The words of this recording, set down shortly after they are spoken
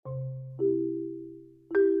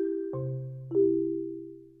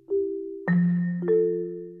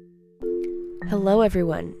Hello,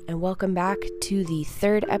 everyone, and welcome back to the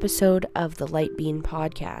third episode of the Light Bean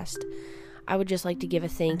podcast. I would just like to give a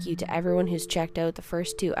thank you to everyone who's checked out the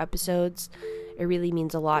first two episodes. It really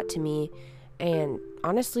means a lot to me, and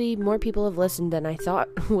honestly, more people have listened than I thought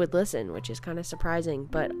would listen, which is kind of surprising,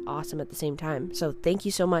 but awesome at the same time. So thank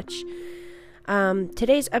you so much.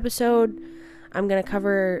 Today's episode, I'm going to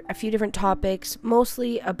cover a few different topics,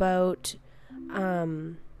 mostly about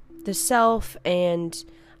the self and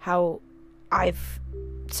how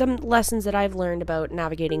some lessons that I've learned about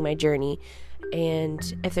navigating my journey,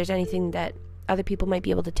 and if there's anything that other people might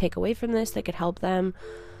be able to take away from this that could help them,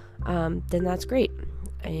 then that's great,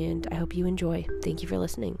 and I hope you enjoy. Thank you for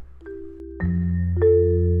listening.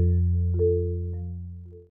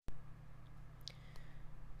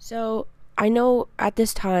 So, I know at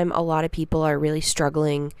this time a lot of people are really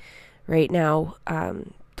struggling right now.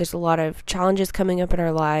 There's a lot of challenges coming up in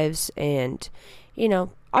our lives, and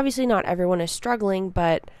obviously not everyone is struggling,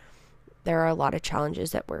 but there are a lot of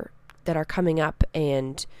challenges that are coming up,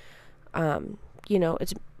 and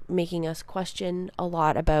it's making us question a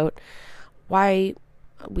lot about why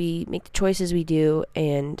we make the choices we do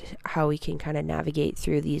and how we can kind of navigate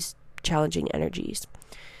through these challenging energies.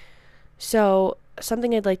 So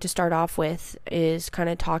something I'd like to start off with is kind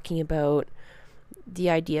of talking about the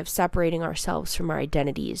idea of separating ourselves from our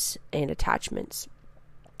identities and attachments.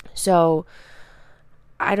 So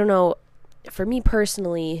I don't know, for me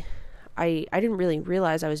personally, I didn't really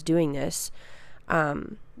realize I was doing this,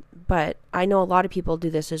 but I know a lot of people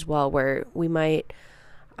do this as well, where we might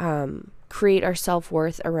create our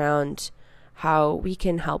self-worth around how we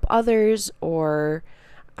can help others, or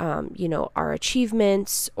our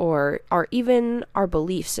achievements, or even our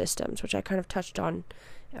belief systems, which I kind of touched on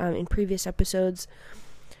in previous episodes.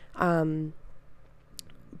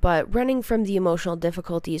 But running from the emotional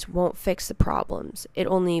difficulties won't fix the problems. It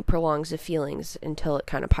only prolongs the feelings until it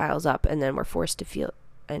kind of piles up, and then we're forced to feel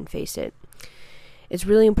and face it. It's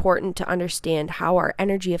really important to understand how our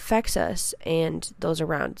energy affects us and those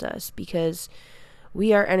around us, because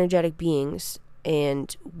we are energetic beings,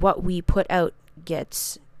 and what we put out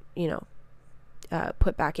gets,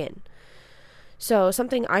 put back in. So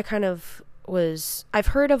something I've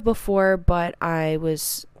heard of before, but I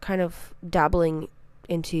was kind of dabbling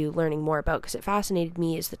into learning more about, because it fascinated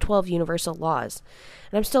me, is the 12 universal laws.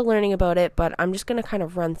 And I'm still learning about it, but I'm just going to kind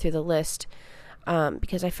of run through the list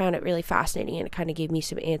because I found it really fascinating, and it kind of gave me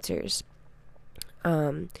some answers.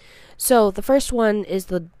 So the first one is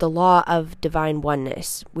the law of divine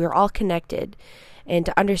oneness. We're all connected, and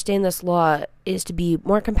to understand this law is to be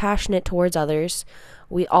more compassionate towards others.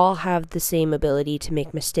 We all have the same ability to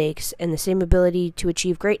make mistakes and the same ability to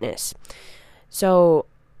achieve greatness. So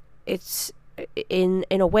it's in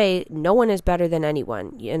a way, no one is better than anyone,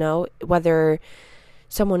 whether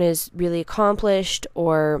someone is really accomplished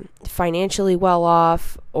or financially well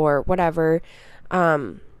off or whatever,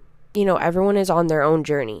 everyone is on their own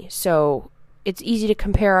journey. So it's easy to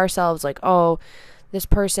compare ourselves, like, oh, this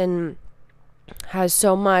person has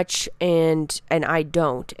so much and I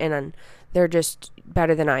don't, and they're just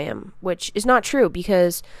better than I am, which is not true,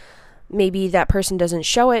 because maybe that person doesn't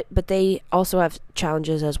show it, but they also have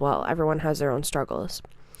challenges as well. Everyone has their own struggles.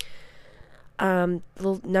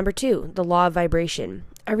 Number 2, the law of vibration.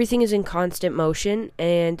 Everything is in constant motion,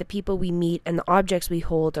 and the people we meet and the objects we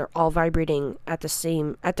hold are all vibrating at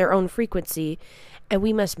their own frequency, and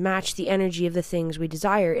we must match the energy of the things we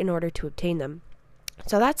desire in order to obtain them.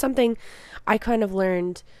 So that's something I kind of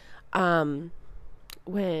learned when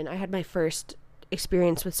I had my first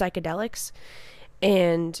experience with psychedelics,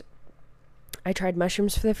 and I tried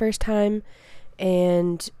mushrooms for the first time,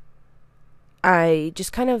 and I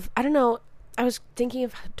just kind of, I don't know, I was thinking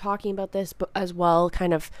of talking about this, but as well,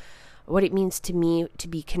 kind of what it means to me to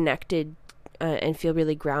be connected and feel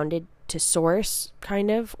really grounded to source,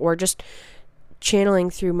 kind of, or just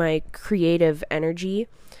channeling through my creative energy,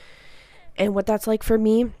 and what that's like for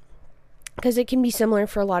me, because it can be similar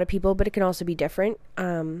for a lot of people, but it can also be different.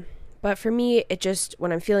 But for me, it just,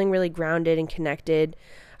 when I'm feeling really grounded and connected,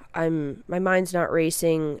 my mind's not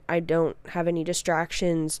racing, I don't have any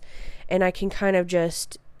distractions, and I can kind of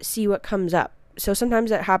just see what comes up. So sometimes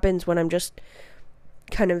that happens when I'm just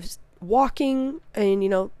kind of walking,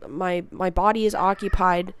 and my body is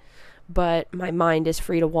occupied, but my mind is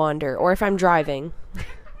free to wander. Or if I'm driving,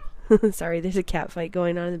 sorry, there's a cat fight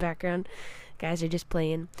going on in the background, guys are just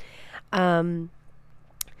playing. But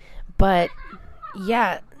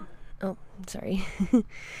yeah, oh, sorry.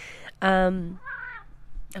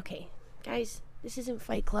 Okay, guys, this isn't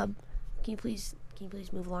Fight Club. Can you please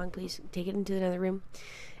move along, please? Take it into another room.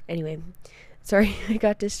 Anyway, sorry, I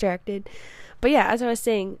got distracted. But yeah, as I was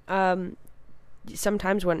saying,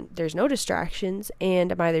 sometimes when there's no distractions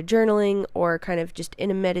and I'm either journaling or kind of just in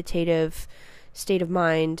a meditative state of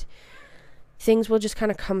mind, things will just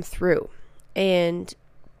kind of come through. And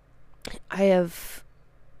I have,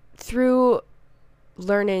 through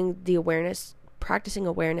learning the awareness, practicing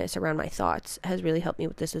awareness around my thoughts has really helped me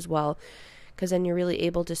with this as well, because then you're really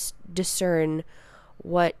able to discern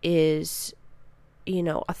what is,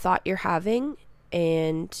 a thought you're having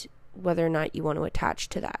and whether or not you want to attach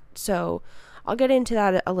to that. So I'll get into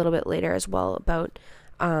that a little bit later as well, about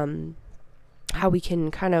how we can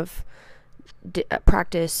kind of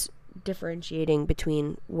practice differentiating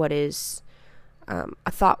between what is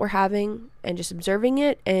a thought we're having and just observing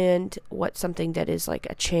it, and what's something that is like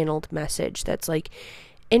a channeled message that's like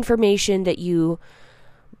information that you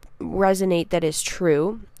resonate that is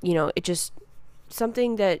true. It just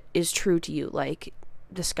something that is true to you, like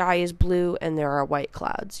the sky is blue and there are white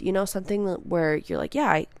clouds, something where you're like,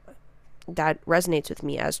 yeah, that resonates with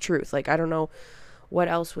me as truth. Like, I don't know what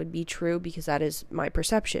else would be true, because that is my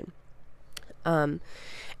perception. And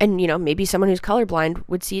maybe someone who's colorblind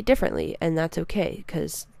would see it differently, and that's okay,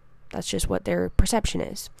 because that's just what their perception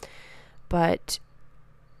is. But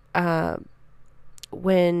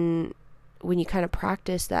when you kind of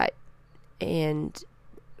practice that and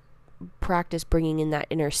practice bringing in that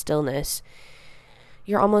inner stillness,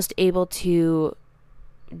 you're almost able to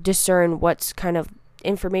discern what's kind of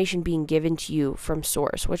information being given to you from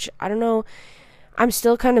source, which I don't know. I'm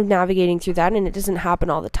still kind of navigating through that, and it doesn't happen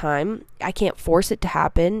all the time. I can't force it to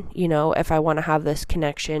happen. If I want to have this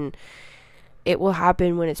connection, it will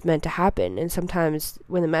happen when it's meant to happen. And sometimes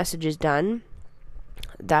when the message is done,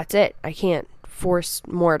 that's it. I can't force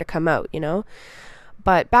more to come out,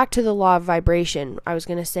 But back to the law of vibration, I was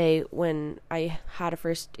going to say, when I had a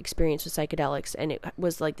first experience with psychedelics, and it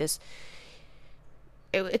was like this,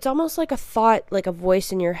 it's almost like a thought, like a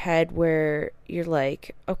voice in your head where you're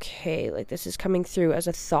like, okay, like this is coming through as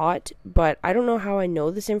a thought, but I don't know how I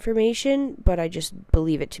know this information, but I just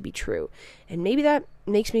believe it to be true. And maybe that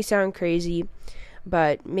makes me sound crazy,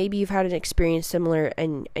 but maybe you've had an experience similar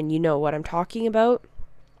and you know what I'm talking about.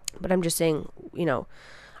 But I'm just saying,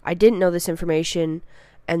 I didn't know this information,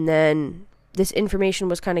 and then this information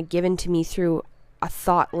was kind of given to me through a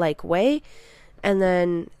thought-like way, and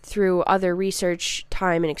then through other research,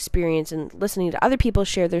 time, and experience, and listening to other people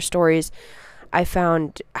share their stories, I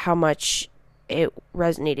found how much it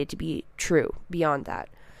resonated to be true beyond that.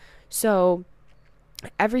 So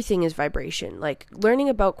everything is vibration. Like, learning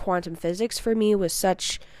about quantum physics for me was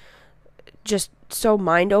just so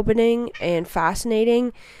mind-opening and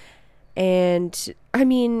fascinating. And I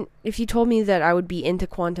mean, if you told me that I would be into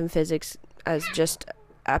quantum physics as just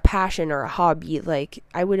a passion or a hobby, like,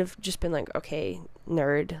 I would have just been like, okay,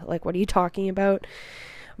 nerd, like, what are you talking about?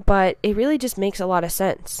 But it really just makes a lot of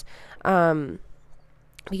sense,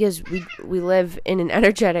 because we live in an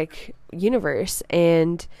energetic universe,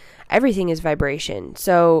 and everything is vibration.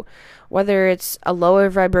 So whether it's a lower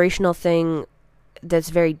vibrational thing that's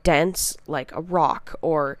very dense, like a rock,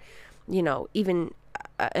 or even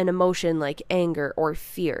an emotion like anger or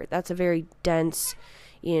fear, that's a very dense,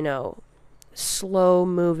 slow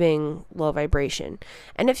moving, low vibration.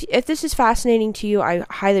 And if this is fascinating to you, I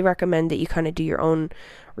highly recommend that you kind of do your own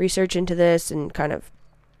research into this and kind of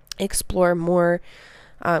explore more,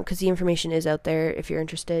 because the information is out there if you're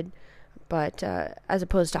interested. But as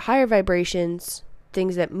opposed to higher vibrations,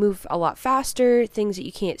 things that move a lot faster, things that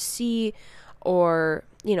you can't see, or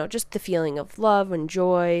just the feeling of love and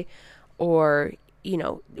joy, or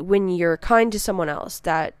when you're kind to someone else,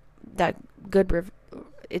 that good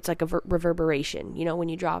it's like a reverberation, when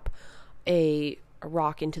you drop a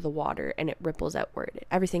rock into the water and it ripples outward.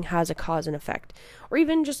 Everything has a cause and effect. Or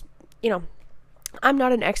even just, I'm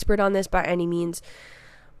not an expert on this by any means,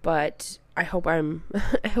 but I hope I'm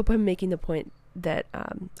making the point that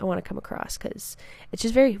I want to come across, because it's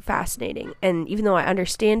just very fascinating. And even though I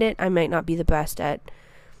understand it, I might not be the best at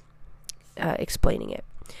explaining it.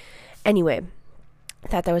 Anyway, I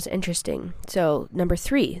thought that was interesting. So, number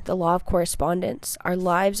 3, the law of correspondence. Our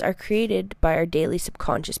lives are created by our daily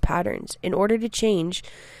subconscious patterns. In order to change,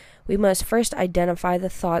 we must first identify the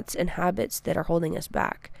thoughts and habits that are holding us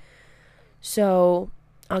back. So,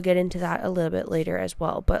 I'll get into that a little bit later as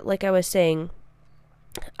well. But like I was saying,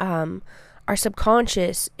 our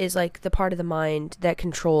subconscious is like the part of the mind that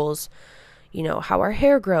controls, how our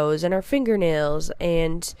hair grows and our fingernails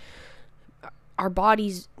and our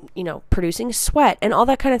body's, producing sweat and all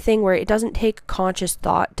that kind of thing, where it doesn't take conscious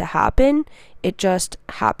thought to happen. It just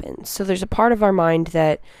happens. So there's a part of our mind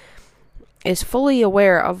that is fully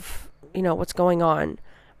aware of, what's going on,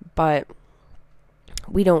 but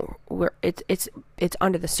it's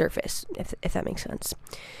under the surface, if that makes sense.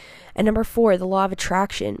 And number 4, the law of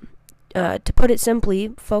attraction. To put it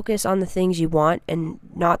simply, focus on the things you want and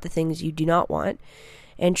not the things you do not want,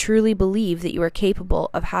 and truly believe that you are capable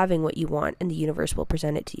of having what you want, and the universe will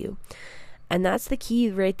present it to you. And that's the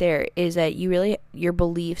key right there, is that your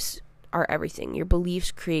beliefs are everything. Your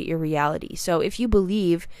beliefs create your reality. So if you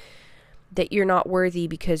believe that you're not worthy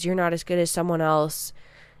because you're not as good as someone else,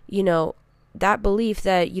 that belief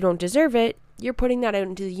that you don't deserve it, you're putting that out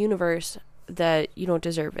into the universe, that you don't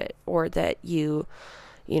deserve it, or that you're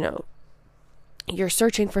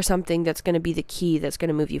searching for something that's going to be the key that's going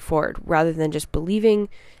to move you forward, rather than just believing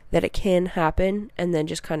that it can happen and then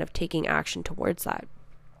just kind of taking action towards that.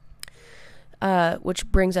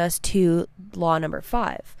 Which brings us to law number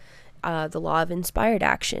 5, the law of inspired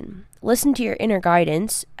action. Listen to your inner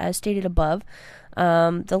guidance, as stated above.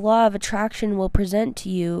 The law of attraction will present to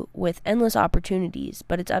you with endless opportunities,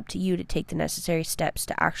 but it's up to you to take the necessary steps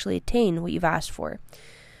to actually attain what you've asked for.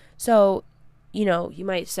 So, you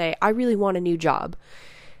might say, I really want a new job,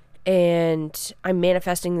 and I'm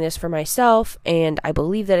manifesting this for myself, and I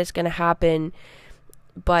believe that it's going to happen,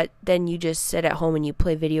 but then you just sit at home and you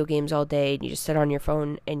play video games all day, and you just sit on your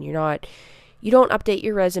phone, and you don't update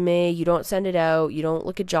your resume, you don't send it out, you don't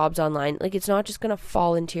look at jobs online. Like, it's not just going to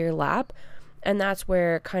fall into your lap. And that's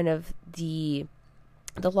where kind of the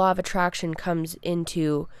law of attraction comes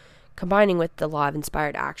into combining with the law of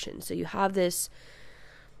inspired action. So you have this,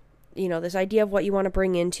 this idea of what you want to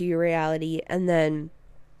bring into your reality, and then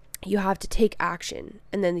you have to take action,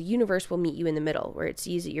 and then the universe will meet you in the middle, where it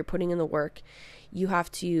sees that you're putting in the work.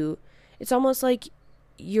 It's almost like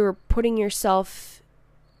you're putting yourself,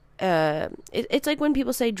 it's like when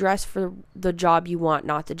people say dress for the job you want,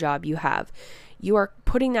 not the job you have. You are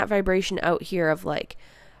putting that vibration out here of like,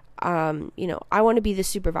 I want to be the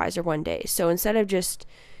supervisor one day. So instead of just,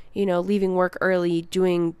 leaving work early,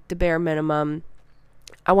 doing the bare minimum,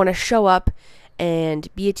 I want to show up and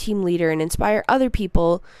be a team leader and inspire other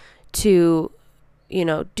people to,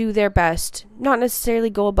 do their best, not necessarily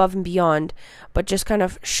go above and beyond, but just kind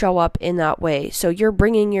of show up in that way. So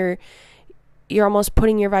you're almost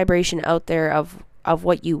putting your vibration out there of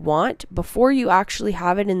what you want before you actually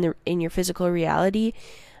have it in your physical reality.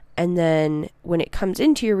 And then when it comes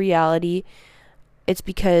into your reality, it's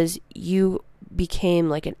because you became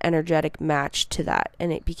like an energetic match to that,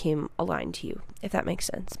 and it became aligned to you, if that makes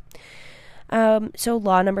sense. So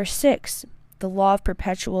law number 6, the law of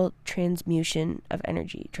perpetual transmission of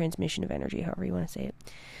energy, however you want to say it.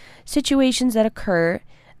 Situations that occur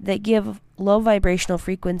that give low vibrational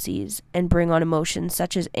frequencies and bring on emotions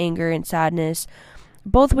such as anger and sadness,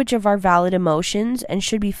 both which are valid emotions and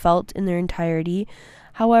should be felt in their entirety.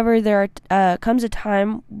 However, there comes a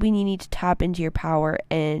time when you need to tap into your power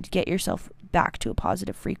and get yourself back to a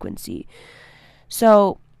positive frequency.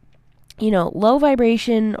 So, low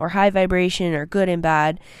vibration or high vibration or good and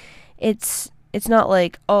bad, it's not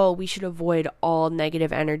like, oh, we should avoid all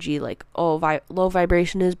negative energy, like, oh, low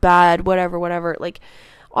vibration is bad, whatever. Like,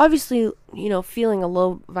 obviously, feeling a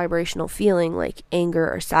low vibrational feeling like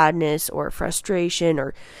anger or sadness or frustration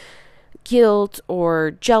or guilt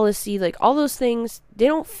or jealousy, like all those things, they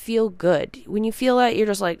don't feel good. When you feel that, you're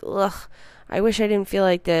just like, ugh, I wish I didn't feel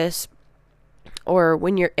like this. Or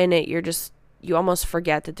when you're in it, you almost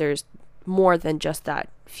forget that there's more than just that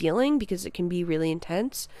feeling, because it can be really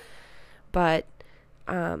intense. But,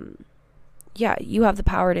 you have the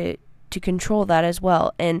power to control that as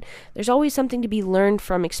well. And there's always something to be learned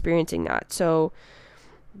from experiencing that. So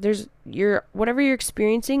whatever you're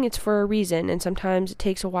experiencing, it's for a reason. And sometimes it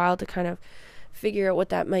takes a while to kind of figure out what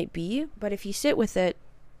that might be. But if you sit with it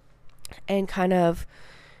and kind of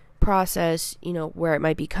process, where it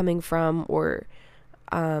might be coming from, or,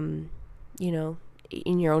 in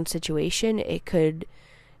your own situation, it could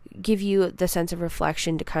give you the sense of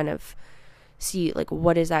reflection to kind of see, like,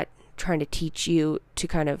 what is that trying to teach you, to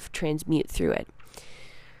kind of transmute through it.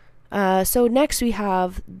 So next we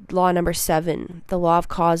have law number 7, the law of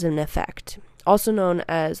cause and effect, also known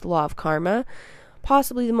as the law of karma.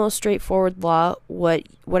 Possibly the most straightforward law.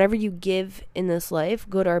 Whatever you give in this life,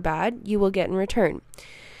 good or bad, you will get in return.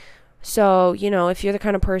 So, if you're the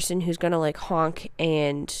kind of person who's going to like honk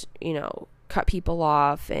and, cut people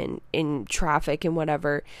off and in traffic and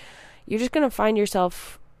whatever, you're just going to find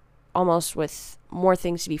yourself almost with more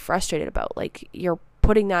things to be frustrated about. Like, you're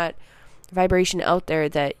putting that vibration out there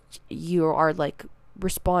that you are like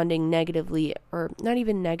responding negatively, or not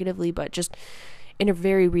even negatively, but just in a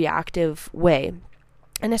very reactive way.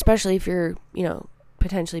 And especially if you're,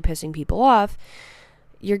 potentially pissing people off,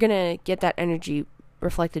 you're going to get that energy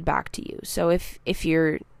reflected back to you. So if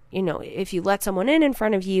you're if you let someone in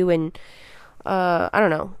front of you and, I don't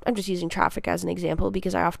know, I'm just using traffic as an example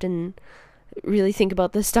because I often really think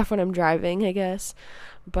about this stuff when I'm driving, I guess.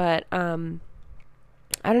 But,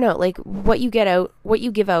 I don't know, like what you give out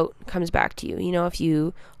comes back to you. If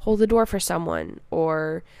you hold the door for someone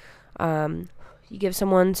or, you give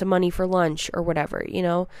someone some money for lunch or whatever,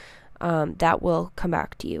 that will come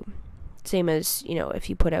back to you. Same as, if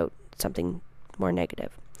you put out something more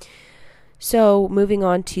negative. So moving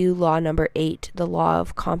on to law number 8, the law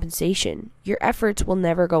of compensation. Your efforts will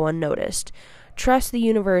never go unnoticed. Trust the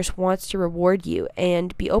universe wants to reward you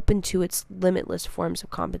and be open to its limitless forms of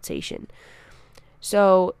compensation.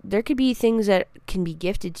 So there could be things that can be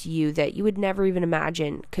gifted to you that you would never even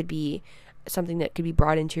imagine could be something that could be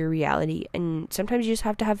brought into your reality. And sometimes you just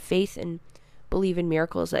have to have faith and believe in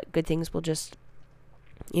miracles that good things will just,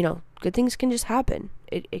 good things can just happen.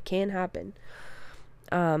 It can happen.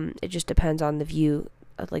 It just depends on the view,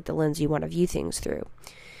 like the lens you want to view things through.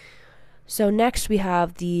 So next we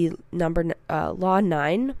have the law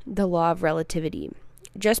 9, the law of relativity.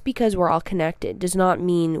 Just because we're all connected does not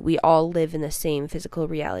mean we all live in the same physical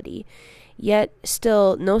reality. Yet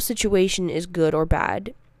still, no situation is good or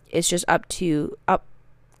bad. It's just it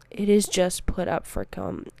is just put up for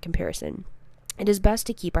comparison. It is best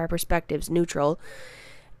to keep our perspectives neutral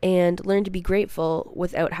and learn to be grateful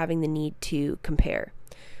without having the need to compare,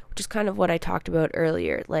 which is kind of what I talked about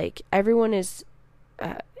earlier. Like everyone is,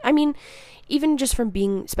 even just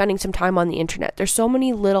from spending some time on the internet, there's so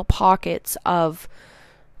many little pockets of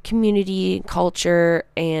community, culture,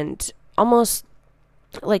 and almost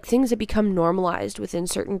like things that become normalized within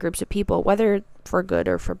certain groups of people, whether for good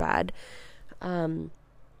or for bad.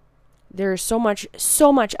 There's so much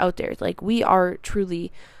out there. Like we are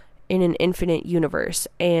truly in an infinite universe,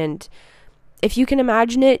 and if you can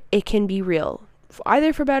imagine it, it can be real,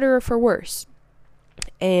 either for better or for worse.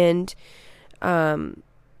 And to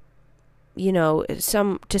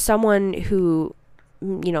someone who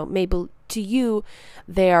maybe to you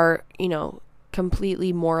they are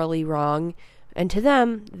completely morally wrong, and to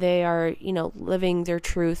them they are living their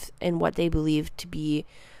truth and what they believe to be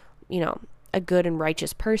a good and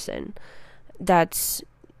righteous person. That's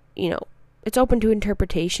it's open to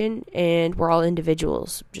interpretation, and we're all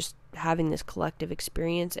individuals just having this collective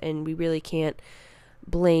experience, and we really can't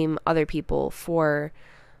blame other people for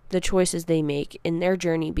the choices they make in their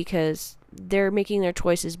journey, because they're making their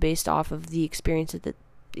choices based off of the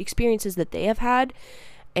experiences that they have had.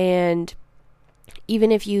 And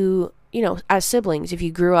even if you as siblings, if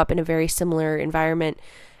you grew up in a very similar environment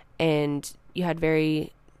and you had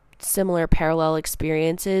very similar parallel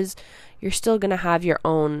experiences, you're still going to have your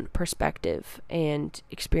own perspective and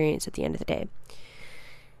experience at the end of the day.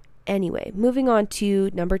 Anyway, moving on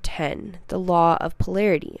to number 10, the law of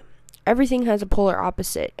polarity. Everything has a polar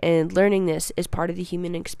opposite, and learning this is part of the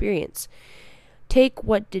human experience. Take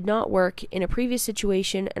what did not work in a previous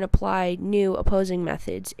situation and apply new opposing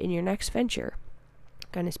methods in your next venture.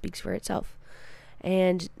 Kind of speaks for itself.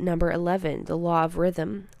 And number 11, the law of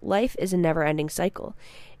rhythm. Life is a never-ending cycle.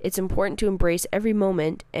 It's important to embrace every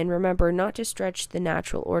moment and remember not to stretch the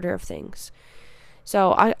natural order of things.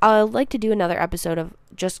 So I'd like to do another episode of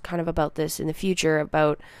just kind of about this in the future,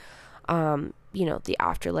 about the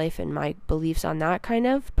afterlife and my beliefs on that kind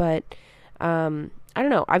of. But I don't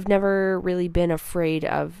know. I've never really been afraid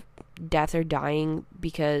of death or dying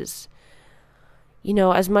because,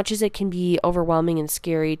 as much as it can be overwhelming and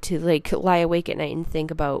scary to lie awake at night and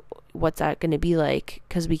think about what's that going to be like,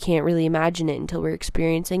 because we can't really imagine it until we're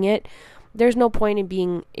experiencing it. There's no point in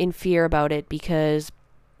being in fear about it because,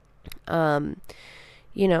 you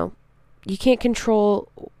can't control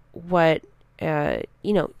what,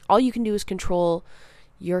 all you can do is control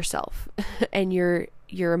yourself and your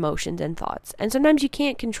emotions and thoughts. And sometimes you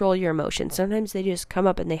can't control your emotions. Sometimes they just come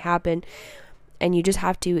up and they happen, and you just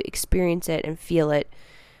have to experience it and feel it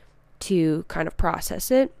to kind of process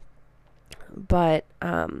it. But,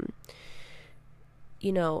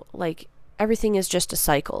 everything is just a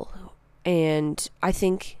cycle. And I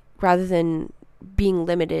think rather than being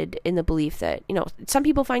limited in the belief that, some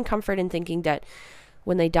people find comfort in thinking that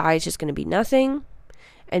when they die, it's just going to be nothing.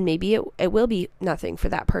 And maybe it will be nothing for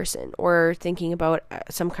that person, or thinking about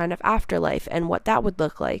some kind of afterlife and what that would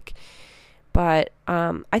look like. But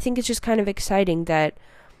I think it's just kind of exciting that,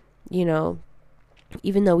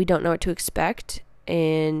 even though we don't know what to expect,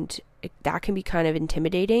 and that can be kind of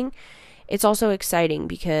intimidating, it's also exciting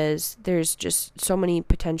because there's just so many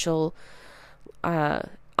potential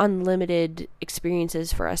unlimited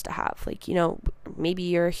experiences for us to have. Maybe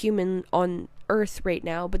you're a human on Earth right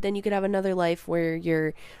now, but then you could have another life where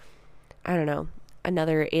you're,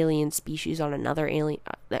 another alien species on another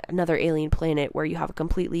another alien planet where you have a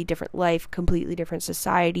completely different life, completely different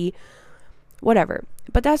society, whatever.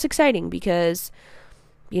 But that's exciting because,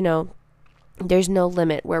 you know, there's no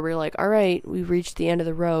limit where we're like, all right, we've reached the end of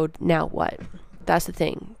the road. Now what? That's the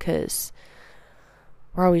thing, because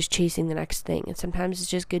we're always chasing the next thing. And sometimes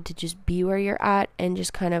it's just good to just be where you're at and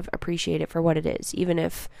just kind of appreciate it for what it is. Even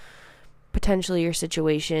if potentially your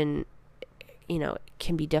situation, you know,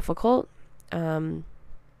 can be difficult.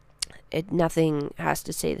 Nothing has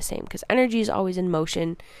to stay the same, because energy is always in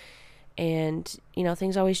motion, and, you know,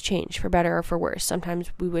 things always change for better or for worse.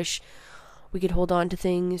 Sometimes we wish we could hold on to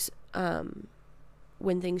things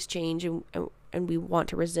when things change, and we want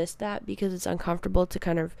to resist that because it's uncomfortable to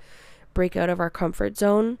kind of break out of our comfort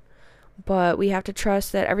zone. But we have to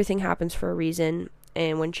trust that everything happens for a reason,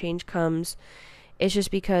 and when change comes, it's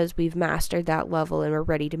just because we've mastered that level and we're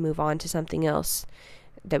ready to move on to something else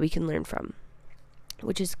that we can learn from,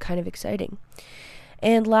 which is kind of exciting.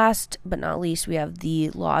 And last but not least, we have the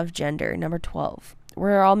law of gender, number 12.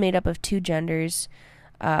 We're all made up of two genders,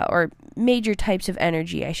 or major types of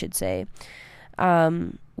energy, I should say,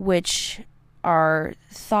 which are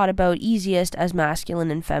thought about easiest as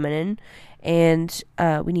masculine and feminine, and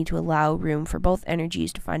we need to allow room for both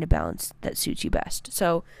energies to find a balance that suits you best.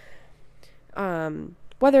 So,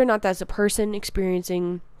 whether or not that's a person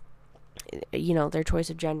experiencing, you know, their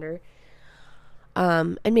choice of gender,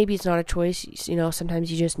 and maybe it's not a choice, you know,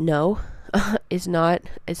 sometimes you just know. it's not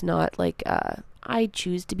like, I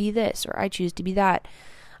choose to be this or I choose to be that.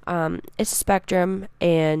 It's a spectrum,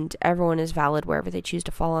 and everyone is valid wherever they choose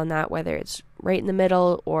to fall on that, whether it's right in the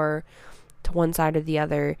middle or to one side or the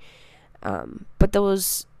other. But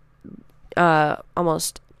those,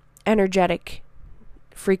 almost energetic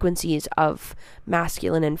frequencies of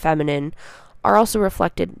masculine and feminine are also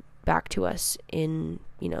reflected back to us in,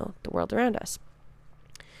 you know, the world around us.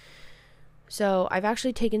 So I've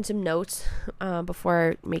actually taken some notes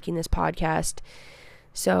before making this podcast.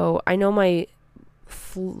 So I know my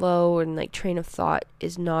flow and like train of thought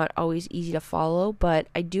is not always easy to follow, but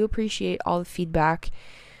I do appreciate all the feedback.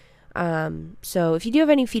 So if you do have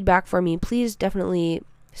any feedback for me, please definitely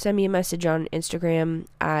send me a message on Instagram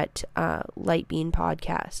at Lightbean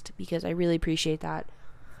Podcast, because I really appreciate that.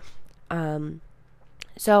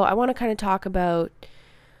 So I want to kind of talk about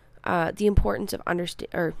the importance of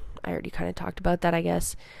I already kind of talked about that, I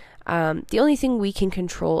guess. The only thing we can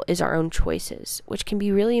control is our own choices, which can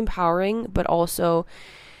be really empowering, but also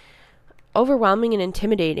overwhelming and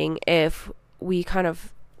intimidating if we kind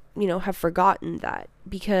of, you know, have forgotten that.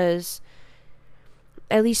 Because,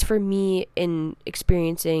 at least for me, in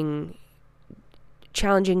experiencing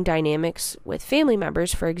challenging dynamics with family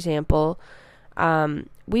members, for example,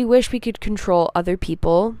 we wish we could control other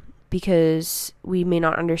people because we may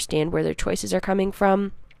not understand where their choices are coming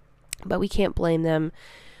from, but we can't blame them.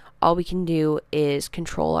 All we can do is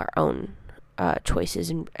control our own choices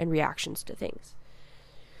and reactions to things.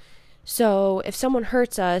 So if someone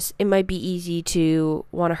hurts us, it might be easy to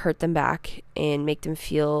want to hurt them back and make them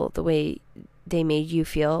feel the way they made you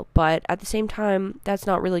feel. But at the same time, that's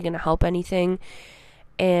not really going to help anything.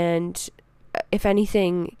 And if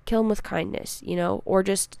anything, kill them with kindness, you know, or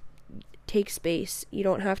just take space. You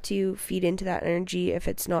don't have to feed into that energy if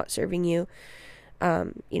it's not serving you,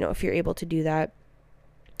 you know, if you're able to do that.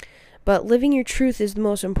 But living your truth is the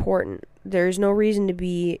most important. There's no reason to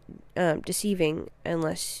be deceiving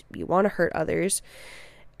unless you want to hurt others.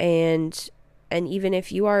 And even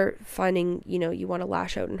if you are finding, you know, you want to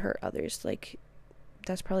lash out and hurt others, like,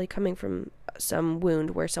 that's probably coming from some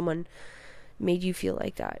wound where someone made you feel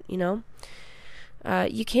like that, you know?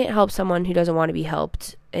 You can't help someone who doesn't want to be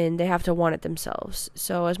helped, and they have to want it themselves.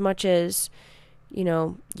 So as much as, you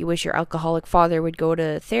know, you wish your alcoholic father would go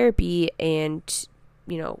to therapy and,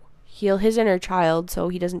 you know, heal his inner child so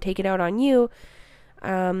he doesn't take it out on you,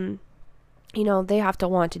 you know, they have to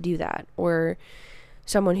want to do that. Or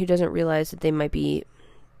someone who doesn't realize that they might be,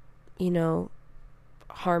 you know,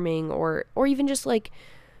 harming or even just like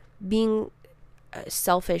being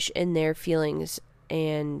selfish in their feelings,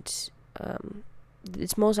 and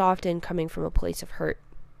it's most often coming from a place of hurt.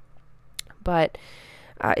 But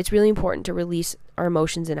it's really important to release our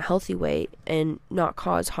emotions in a healthy way and not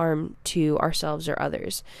cause harm to ourselves or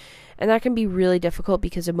others. And that can be really difficult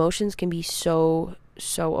because emotions can be so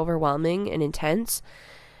overwhelming and intense.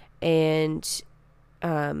 And,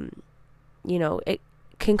 you know, it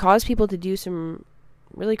can cause people to do some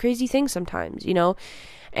really crazy things sometimes, you know.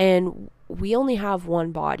 And we only have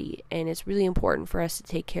one body, and it's really important for us to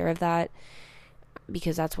take care of that,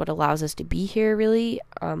 because that's what allows us to be here, really,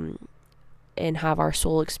 and have our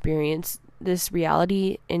soul experience this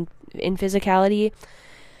reality in physicality.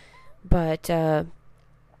 But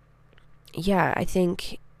yeah, I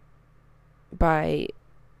think by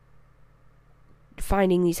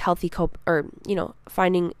finding these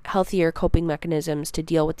finding healthier coping mechanisms to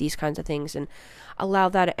deal with these kinds of things and allow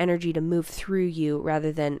that energy to move through you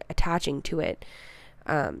rather than attaching to it.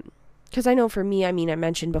 Because I know for me, I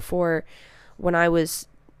mentioned before, when I was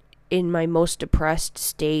in my most depressed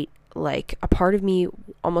state, like a part of me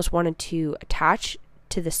almost wanted to attach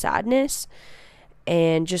to the sadness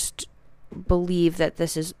and just believe that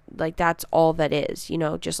this is like, that's all that is,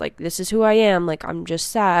 just like, this is who I am, like I'm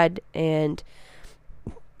just sad, and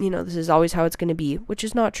this is always how it's going to be, which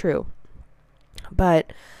is not true.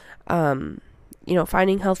 But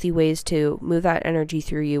finding healthy ways to move that energy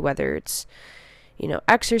through you, whether it's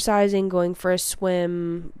exercising, going for a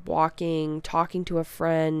swim, walking, talking to a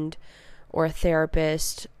friend or a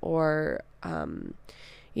therapist, or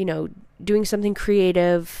doing something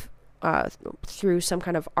creative through some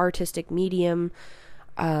kind of artistic medium.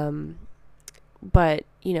 But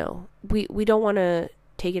we don't want to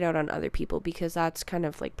take it out on other people, because that's kind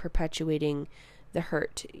of like perpetuating the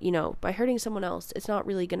hurt. By hurting someone else, it's not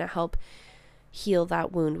really going to help heal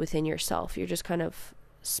that wound within yourself. You're just kind of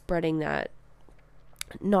spreading that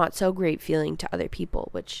not so great feeling to other people,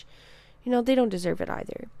 which they don't deserve it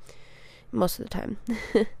either most of the time.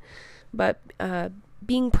 But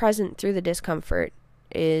being present through the discomfort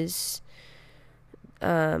is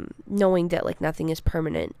knowing that like nothing is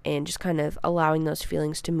permanent, and just kind of allowing those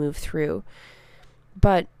feelings to move through,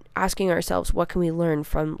 but asking ourselves, what can we learn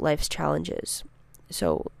from life's challenges?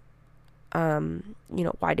 So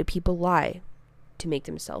why do people lie? To make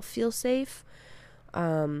themselves feel safe.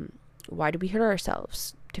 Why do we hurt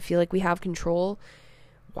ourselves? To feel like we have control.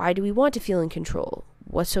 Why do we want to feel in control?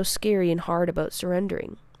 What's so scary and hard about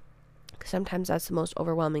surrendering? Sometimes that's the most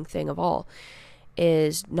overwhelming thing of all,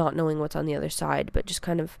 is not knowing what's on the other side, but just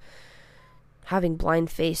kind of having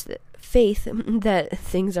blind faith that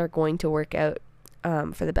things are going to work out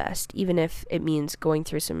for the best, even if it means going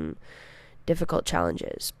through some difficult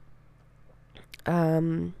challenges.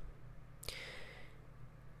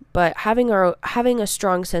 But having a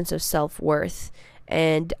strong sense of self-worth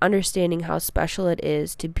and understanding how special it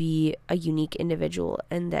is to be a unique individual,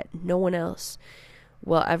 and that no one else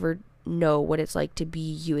will ever know what it's like to be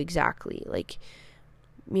you exactly. Like,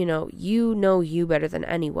 you know you better than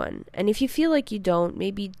anyone. And if you feel like you don't,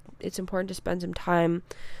 maybe it's important to spend some time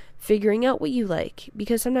figuring out what you like,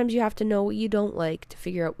 because sometimes you have to know what you don't like to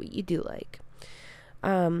figure out what you do like.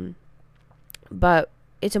 But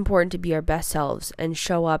it's important to be our best selves and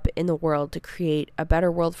show up in the world to create a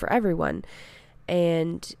better world for everyone.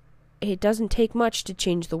 And it doesn't take much to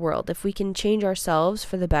change the world. If we can change ourselves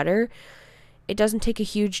for the better, it doesn't take a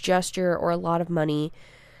huge gesture or a lot of money,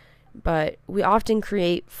 but we often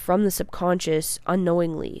create from the subconscious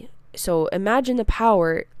unknowingly. So imagine the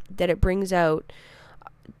power that it brings out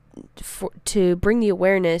to bring the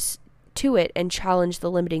awareness to it and challenge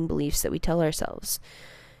the limiting beliefs that we tell ourselves.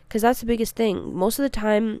 Because that's the biggest thing. Most of the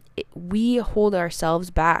time, we hold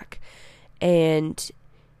ourselves back. And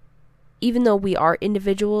even though we are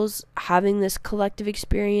individuals having this collective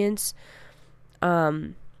experience,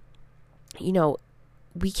 we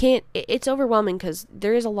can't, it's overwhelming because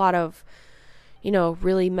there is a lot of,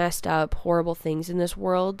 really messed up, horrible things in this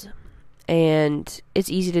world. And it's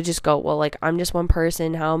easy to just go, well, like, I'm just one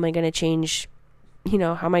person. How am I going to change,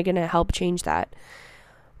 how am I going to help change that?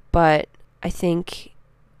 But I think,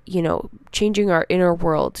 changing our inner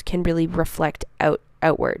world can really reflect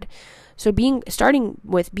outward. So starting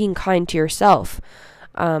with being kind to yourself,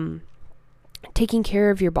 taking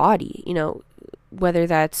care of your body, whether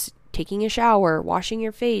that's taking a shower, washing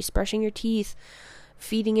your face, brushing your teeth,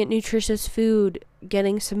 feeding it nutritious food,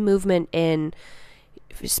 getting some movement in,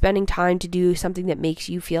 spending time to do something that makes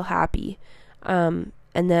you feel happy, and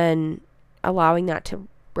then allowing that to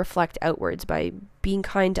reflect outwards by being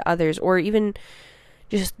kind to others, or even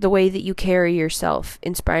just the way that you carry yourself,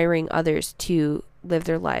 inspiring others to live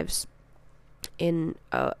their lives in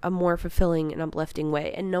a more fulfilling and uplifting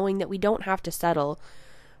way, and knowing that we don't have to settle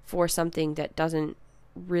for something that doesn't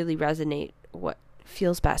really resonate what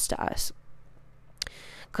feels best to us.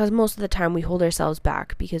 Because most of the time we hold ourselves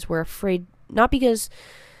back because we're afraid, not because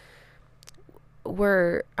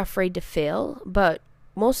we're afraid to fail, but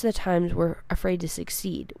most of the times we're afraid to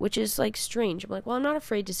succeed, which is like strange. I'm like, well, I'm not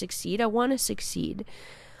afraid to succeed. I want to succeed.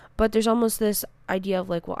 But there's almost this idea of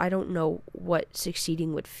like, well, I don't know what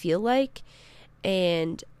succeeding would feel like.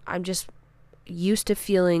 And I'm just used to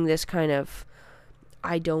feeling this kind of,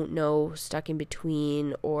 I don't know, stuck in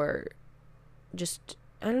between, or just,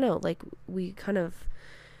 I don't know, like we kind of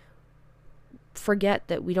forget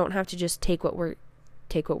that we don't have to just take what we're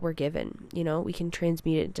take what we're given. We can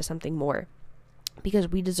transmute it into something more, because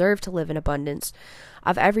we deserve to live in abundance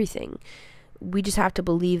of everything. We just have to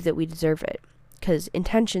believe that we deserve it, because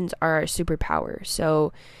intentions are our superpower.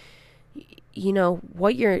 So,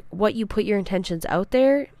 what you put your intentions out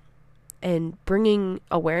there, and bringing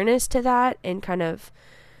awareness to that, and kind of,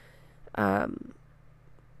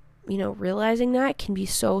 realizing that can be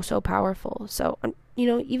so, so powerful. So,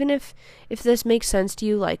 even if this makes sense to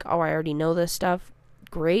you, like, oh, I already know this stuff,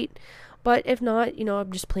 great. But if not,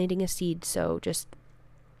 I'm just planting a seed. So just,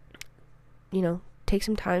 take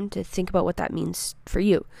some time to think about what that means for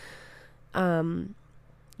you. When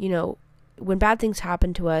bad things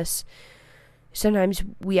happen to us, sometimes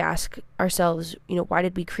we ask ourselves, why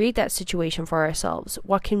did we create that situation for ourselves?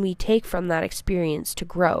 What can we take from that experience to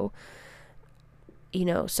grow?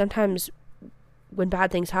 Sometimes when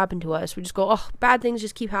bad things happen to us, we just go, oh, bad things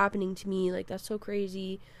just keep happening to me. Like, that's so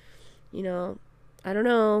crazy. I don't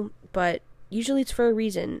know, but usually it's for a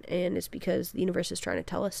reason, and it's because the universe is trying to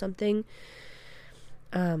tell us something.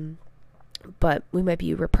 But we might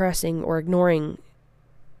be repressing or ignoring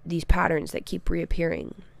these patterns that keep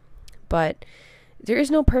reappearing. But there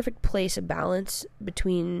is no perfect place of balance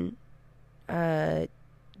between, having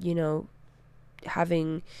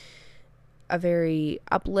a very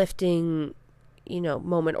uplifting,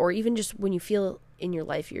 moment, or even just when you feel in your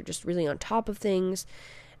life you're just really on top of things,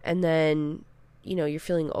 and then, you're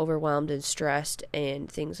feeling overwhelmed and stressed,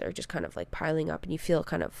 and things are just kind of like piling up, and you feel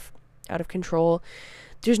kind of out of control.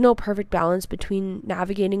 There's no perfect balance between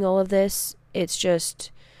navigating all of this. It's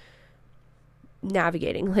just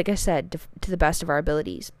navigating, like I said, to the best of our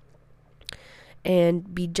abilities,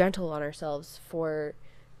 and be gentle on ourselves for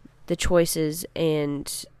the choices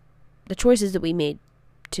that we made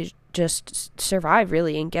to just survive,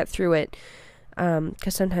 really, and get through it.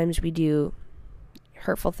 Because sometimes we do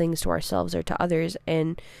hurtful things to ourselves or to others,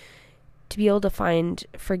 and to be able to find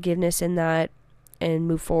forgiveness in that and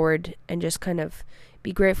move forward and just kind of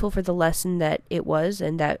be grateful for the lesson that it was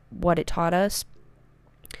and that what it taught us,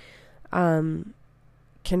 can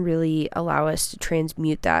really allow us to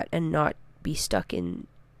transmute that and not be stuck in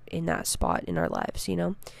that spot in our lives,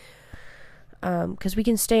 because we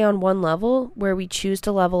can stay on one level where we choose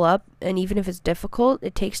to level up, and even if it's difficult,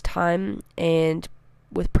 it takes time, and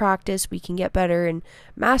with practice we can get better and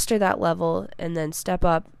master that level, and then step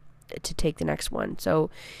up to take the next one. So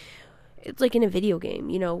it's like in a video game,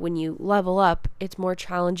 when you level up, it's more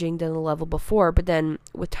challenging than the level before, but then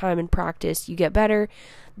with time and practice you get better,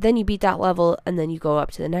 then you beat that level, and then you go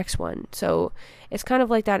up to the next one. So it's kind of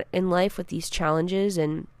like that in life with these challenges,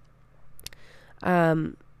 and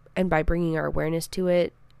by bringing our awareness to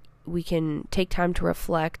it, we can take time to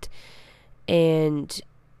reflect and,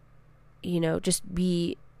 just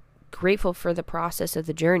be grateful for the process of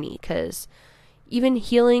the journey, because even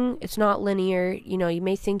healing, it's not linear. You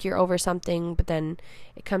may think you're over something, but then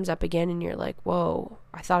it comes up again and you're like, whoa,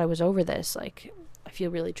 I thought I was over this. Like, I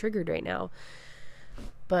feel really triggered right now.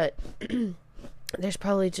 But there's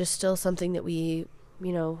probably just still something that we,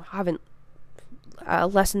 haven't, a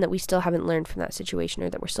lesson that we still haven't learned from that situation, or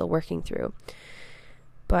that we're still working through.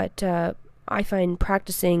 But I find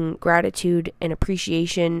practicing gratitude and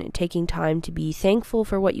appreciation, taking time to be thankful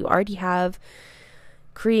for what you already have,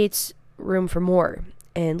 creates room for more,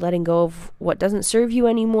 and letting go of what doesn't serve you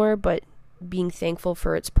anymore, but being thankful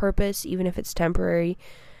for its purpose, even if it's temporary,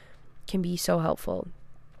 can be so helpful.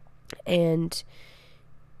 And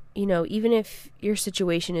even if your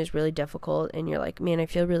situation is really difficult and you're like, man, I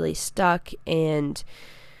feel really stuck, and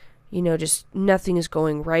just nothing is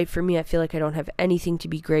going right for me, I feel like I don't have anything to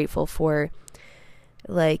be grateful for,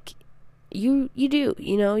 like, you do,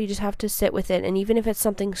 you just have to sit with it. And even if it's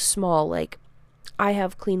something small, like, I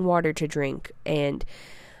have clean water to drink, and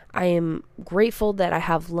I am grateful that I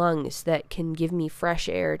have lungs that can give me fresh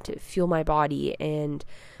air to fuel my body, and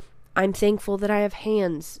I'm thankful that I have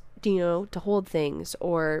hands, to hold things,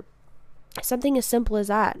 or something as simple as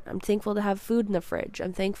that. I'm thankful to have food in the fridge.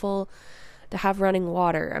 I'm thankful to have running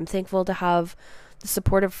water. I'm thankful to have the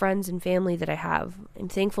supportive friends and family that I have. I'm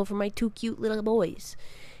thankful for my 2 cute little boys,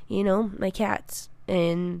 my cats,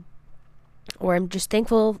 or I'm just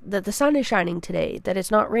thankful that the sun is shining today, that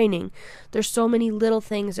it's not raining. There's so many little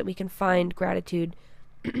things that we can find gratitude,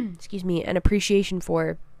 and appreciation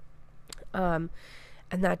for, and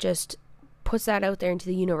that just puts that out there into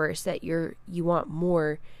the universe that you want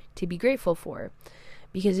more to be grateful for.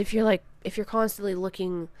 Because if you're constantly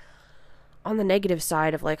looking on the negative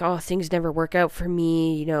side of like, oh, things never work out for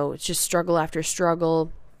me, it's just struggle after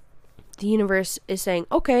struggle, the universe is saying,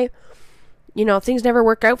 okay, things never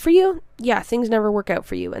work out for you. Yeah, things never work out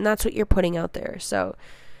for you. And that's what you're putting out there. So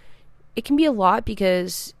it can be a lot,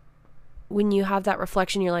 because when you have that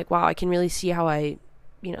reflection, you're like, wow, I can really see how I,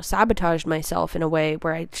 sabotaged myself in a way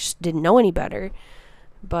where I just didn't know any better.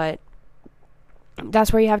 But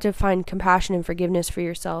that's where you have to find compassion and forgiveness for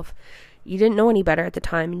yourself. You didn't know any better at the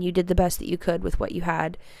time, and you did the best that you could with what you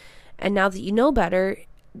had. And now that you know better,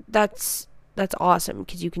 that's awesome,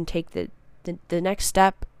 because you can take the next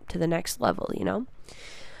step to the next level,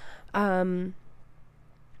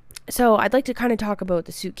 So I'd like to kind of talk about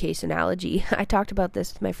the suitcase analogy. I talked about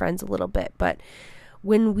this with my friends a little bit, but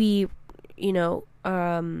when we,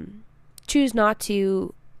 choose not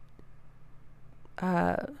to,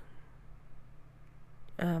 what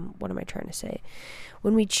am I trying to say?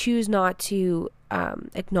 When we choose not to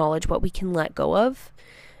acknowledge what we can let go of,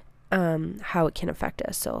 how it can affect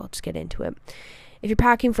us. So I'll just get into it. If you're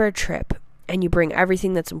packing for a trip and you bring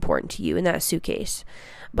everything that's important to you in that suitcase,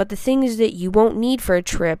 but the things that you won't need for a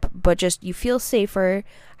trip, but just you feel safer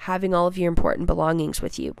having all of your important belongings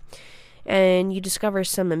with you, and you discover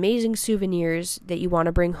some amazing souvenirs that you want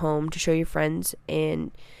to bring home to show your friends,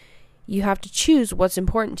 and you have to choose what's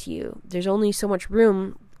important to you. There's only so much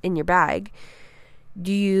room in your bag.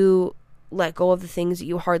 Do you let go of the things that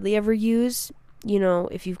you hardly ever use?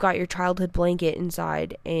 If you've got your childhood blanket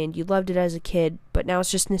inside and you loved it as a kid, but now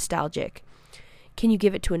it's just nostalgic, can you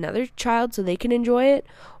give it to another child so they can enjoy it?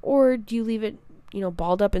 Or do you leave it,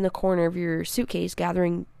 balled up in the corner of your suitcase,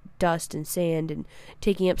 gathering dust and sand and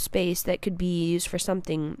taking up space that could be used for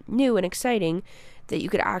something new and exciting that you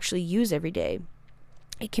could actually use every day?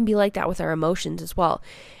 It can be like that with our emotions as well.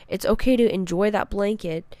 It's okay to enjoy that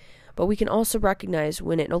blanket, but we can also recognize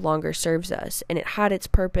when it no longer serves us and it had its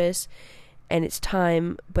purpose and its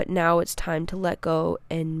time, but now it's time to let go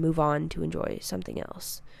and move on to enjoy something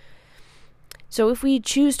else. So if we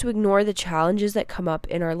choose to ignore the challenges that come up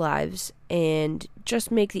in our lives and just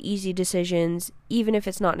make the easy decisions, even if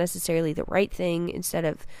it's not necessarily the right thing, instead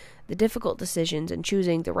of the difficult decisions and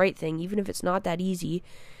choosing the right thing, even if it's not that easy,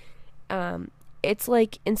 it's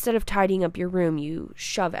like instead of tidying up your room, you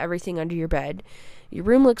shove everything under your bed. Your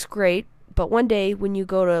room looks great, but one day when you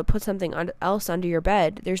go to put something else under your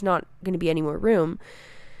bed, there's not going to be any more room.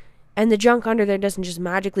 And the junk under there doesn't just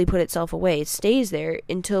magically put itself away. It stays there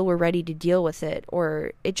until we're ready to deal with it,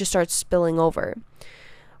 or it just starts spilling over.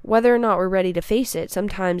 Whether or not we're ready to face it,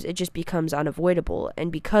 sometimes it just becomes unavoidable. And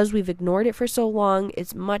because we've ignored it for so long,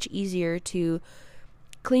 it's much easier to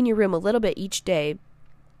clean your room a little bit each day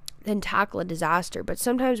than tackle a disaster. But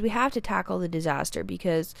sometimes we have to tackle the disaster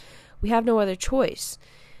because we have no other choice.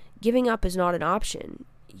 Giving up is not an option.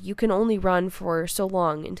 You can only run for so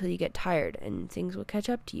long until you get tired and things will catch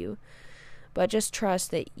up to you. But just trust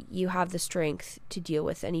that you have the strength to deal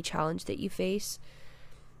with any challenge that you face.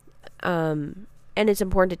 And it's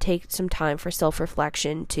important to take some time for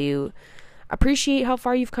self-reflection to appreciate how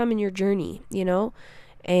far you've come in your journey,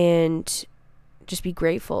 and just be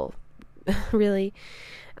grateful, really.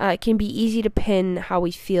 It can be easy to pin how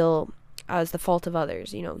we feel as the fault of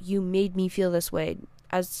others. You made me feel this way.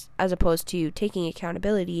 As opposed to taking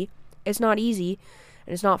accountability. It's not easy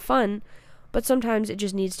and it's not fun, but sometimes it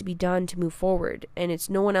just needs to be done to move forward, and it's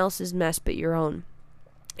no one else's mess but your own.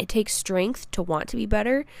 It takes strength to want to be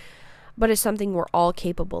better, but it's something we're all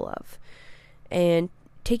capable of. And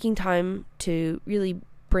taking time to really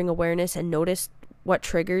bring awareness and notice what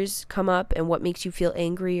triggers come up and what makes you feel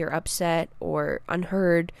angry or upset or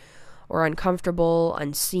unheard or uncomfortable,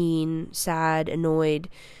 unseen, sad, annoyed,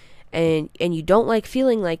 and you don't like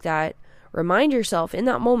feeling like that, remind yourself in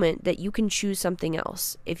that moment that you can choose something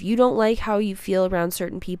else. If you don't like how you feel around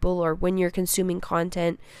certain people, or when you're consuming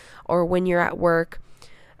content, or when you're at work,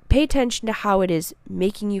 pay attention to how it is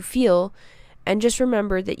making you feel, and just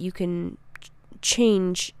remember that you can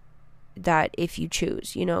change that if you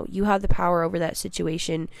choose. You have the power over that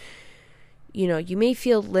situation. You may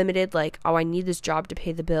feel limited, like, oh, I need this job to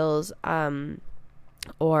pay the bills,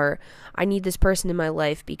 or I need this person in my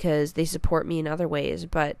life because they support me in other ways.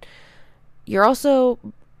 But you're also,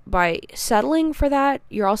 by settling for that,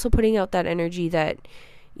 you're also putting out that energy that,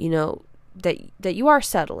 that you are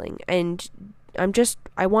settling. And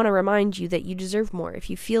I want to remind you that you deserve more. If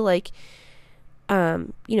you feel like,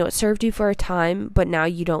 it served you for a time, but now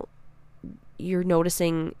you're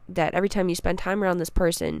noticing that every time you spend time around this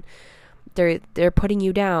person, they're putting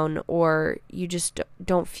you down, or you just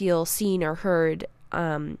don't feel seen or heard,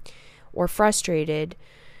 or frustrated,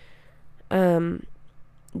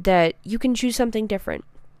 that you can choose something different,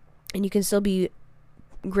 and you can still be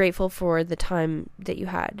grateful for the time that you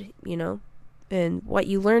had, and what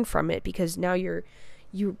you learned from it, because now you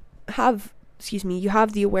have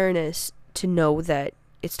the awareness to know that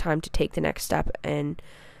it's time to take the next step and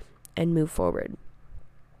move forward.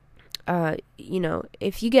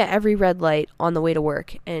 if you get every red light on the way to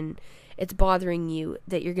work and it's bothering you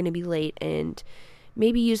that you're going to be late, and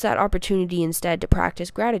maybe use that opportunity instead to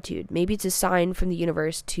practice gratitude. Maybe it's a sign from the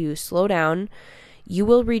universe to slow down. You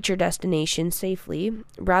will reach your destination safely,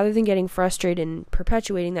 rather than getting frustrated and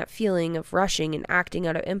perpetuating that feeling of rushing and acting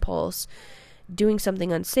out of impulse, doing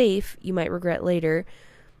something unsafe you might regret later,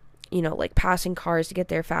 like passing cars to get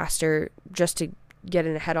there faster just to get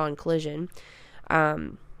in a head-on collision. I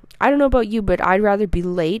don't know about you, but I'd rather be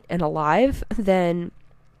late and alive than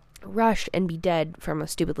rush and be dead from a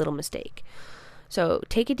stupid little mistake. So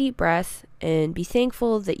take a deep breath and be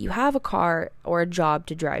thankful that you have a car or a job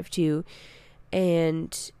to drive to,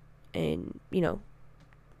 and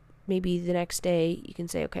maybe the next day you can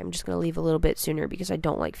say, okay, I'm just going to leave a little bit sooner because I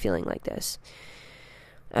don't like feeling like this.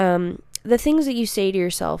 The things that you say to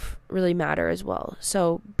yourself really matter as well.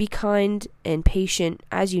 So be kind and patient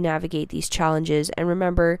as you navigate these challenges, and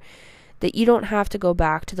remember that you don't have to go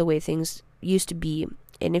back to the way things used to be.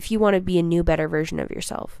 And if you want to be a new, better version of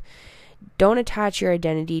yourself, don't attach your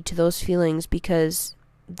identity to those feelings, because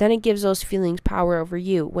then it gives those feelings power over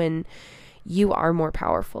you when you are more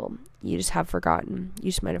powerful. You just might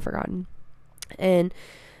have forgotten. And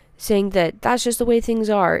saying that that's just the way things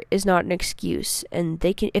are is not an excuse. And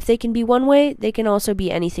if they can be one way, they can also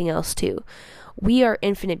be anything else too. We are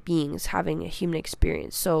infinite beings having a human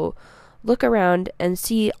experience. So look around and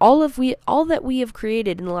see all that we have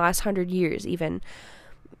created in the last 100 years. Even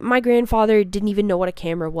my grandfather didn't even know what a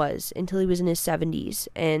camera was until he was in his 70s.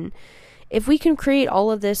 And if we can create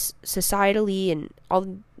all of this societally and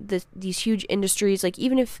all these huge industries, like,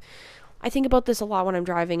 even if I think about this a lot when I'm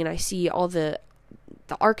driving and I see all the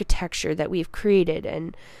architecture that we've created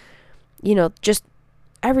and, just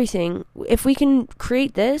everything. If we can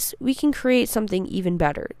create this, we can create something even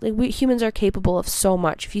better. Like, we humans are capable of so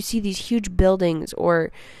much. If you see these huge buildings,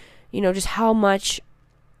 or, just how much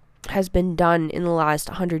has been done in the last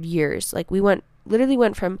 100 years. Like, we literally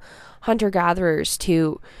went from hunter-gatherers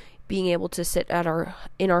to being able to sit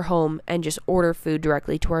in our home and just order food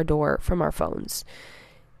directly to our door from our phones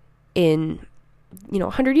in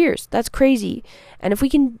 100 years. That's crazy. And if we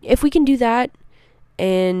can do that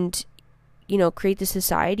and create the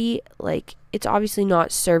society, like, it's obviously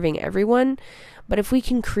not serving everyone, but if we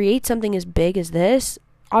can create something as big as this,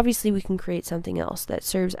 obviously we can create something else that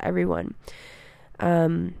serves everyone.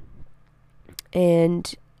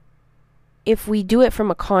 And if we do it from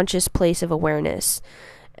a conscious place of awareness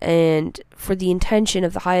and for the intention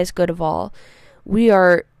of the highest good of all, we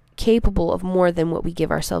are capable of more than what we give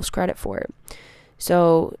ourselves credit for.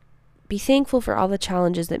 So be thankful for all the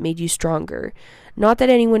challenges that made you stronger. Not that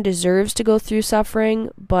anyone deserves to go through suffering,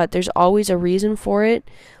 but there's always a reason for it.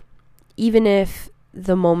 Even if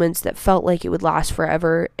the moments that felt like it would last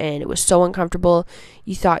forever and it was so uncomfortable,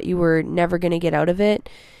 you thought you were never going to get out of it,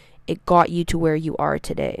 it got you to where you are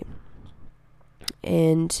today.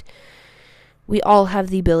 And we all have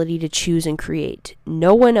the ability to choose and create.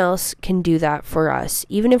 No one else can do that for us,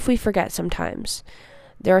 even if we forget sometimes.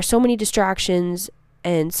 There are so many distractions,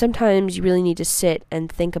 and sometimes you really need to sit and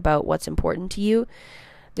think about what's important to you.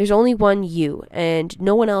 There's only one you, and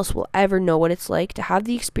no one else will ever know what it's like to have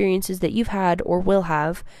the experiences that you've had or will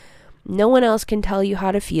have. No one else can tell you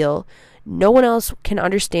how to feel. No one else can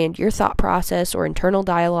understand your thought process or internal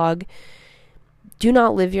dialogue. Do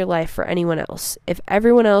not live your life for anyone else. If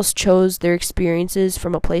everyone else chose their experiences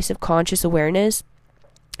from a place of conscious awareness,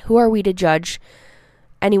 who are we to judge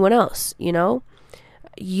anyone else,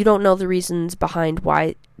 You don't know the reasons behind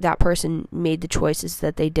why that person made the choices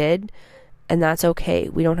that they did, and that's okay.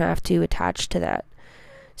 We don't have to attach to that.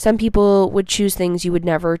 Some people would choose things you would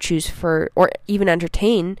never choose for or even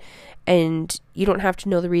entertain, and you don't have to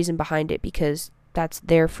know the reason behind it because that's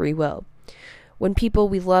their free will. When people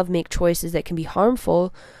we love make choices that can be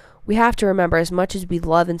harmful, we have to remember, as much as we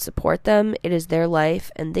love and support them, it is their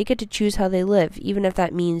life and they get to choose how they live, even if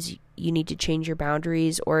that means you need to change your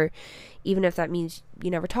boundaries, or even if that means you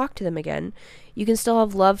never talk to them again. You can still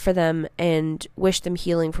have love for them and wish them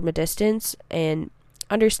healing from a distance, and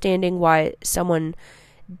understanding why someone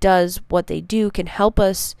does what they do can help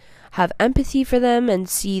us have empathy for them and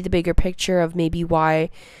see the bigger picture of maybe why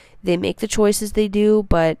they make the choices they do,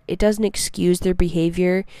 but it doesn't excuse their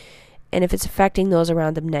behavior, and if it's affecting those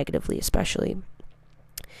around them negatively especially.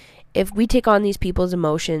 If we take on these people's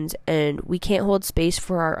emotions and we can't hold space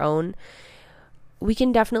for our own, we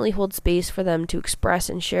can definitely hold space for them to express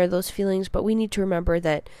and share those feelings, but we need to remember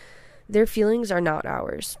that their feelings are not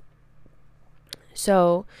ours.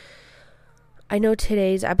 So I know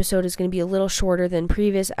today's episode is going to be a little shorter than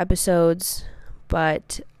previous episodes,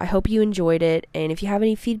 but I hope you enjoyed it. And if you have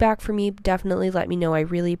any feedback for me, definitely let me know. I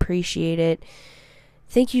really appreciate it.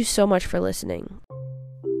 Thank you so much for listening.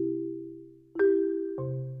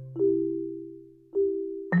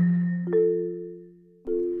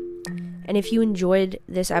 And if you enjoyed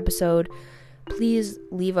this episode, please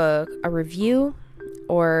leave a review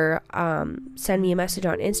or send me a message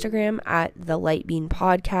on Instagram at the Light Bean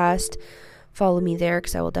Podcast. Follow me there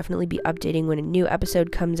because I will definitely be updating when a new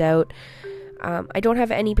episode comes out. I don't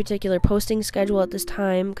have any particular posting schedule at this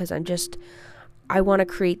time because I want to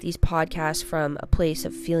create these podcasts from a place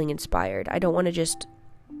of feeling inspired. I don't want to just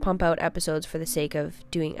pump out episodes for the sake of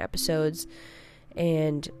doing episodes.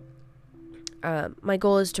 And my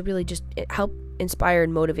goal is to really just help inspire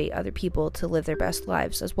and motivate other people to live their best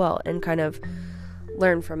lives as well, and kind of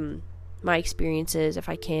learn from my experiences if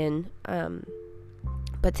I can.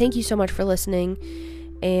 But thank you so much for listening,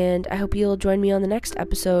 and I hope you'll join me on the next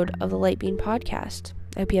episode of the Light Bean Podcast.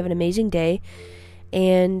 I hope you have an amazing day,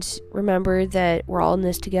 and remember that we're all in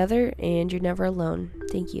this together, and you're never alone.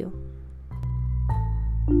 Thank you.